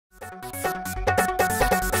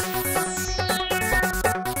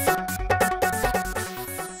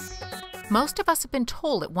Most of us have been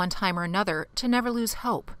told at one time or another to never lose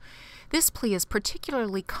hope. This plea is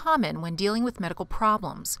particularly common when dealing with medical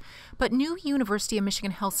problems, but new University of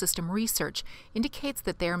Michigan Health System research indicates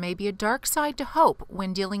that there may be a dark side to hope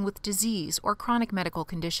when dealing with disease or chronic medical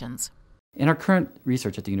conditions. In our current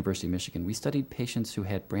research at the University of Michigan, we studied patients who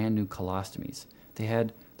had brand new colostomies. They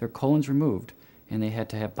had their colons removed, and they had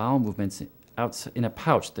to have bowel movements in a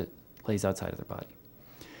pouch that lays outside of their body.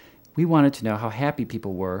 We wanted to know how happy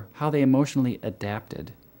people were, how they emotionally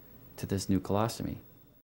adapted to this new colostomy.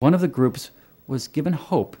 One of the groups was given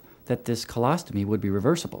hope that this colostomy would be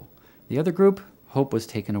reversible. The other group, hope was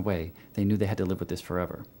taken away. They knew they had to live with this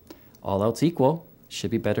forever. All else equal, it should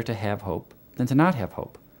be better to have hope than to not have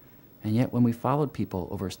hope. And yet when we followed people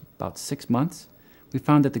over about 6 months, we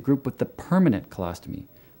found that the group with the permanent colostomy,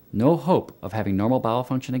 no hope of having normal bowel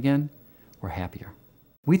function again, were happier.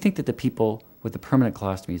 We think that the people with the permanent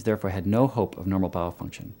colostomies therefore had no hope of normal bowel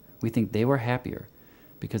function. We think they were happier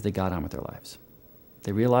because they got on with their lives.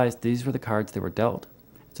 They realized these were the cards they were dealt,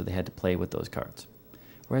 so they had to play with those cards.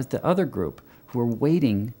 Whereas the other group, who were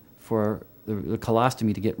waiting for the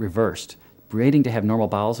colostomy to get reversed, waiting to have normal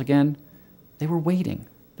bowels again, they were waiting.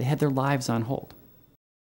 They had their lives on hold.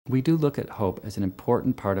 We do look at hope as an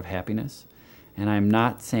important part of happiness, and I'm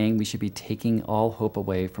not saying we should be taking all hope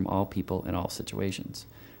away from all people in all situations.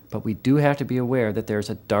 But we do have to be aware that there's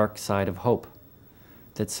a dark side of hope.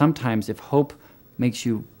 That sometimes if hope makes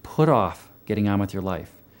you put off getting on with your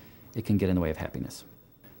life, it can get in the way of happiness.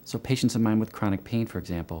 So patients of mine with chronic pain, for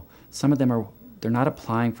example, some of them they're not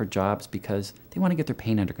applying for jobs because they want to get their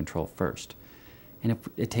pain under control first. And if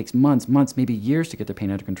it takes months, maybe years to get their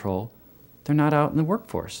pain under control, they're not out in the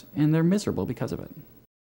workforce, and they're miserable because of it.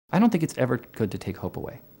 I don't think it's ever good to take hope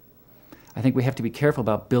away. I think we have to be careful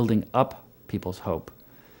about building up people's hope,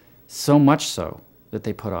 so much so that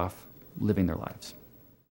they put off living their lives.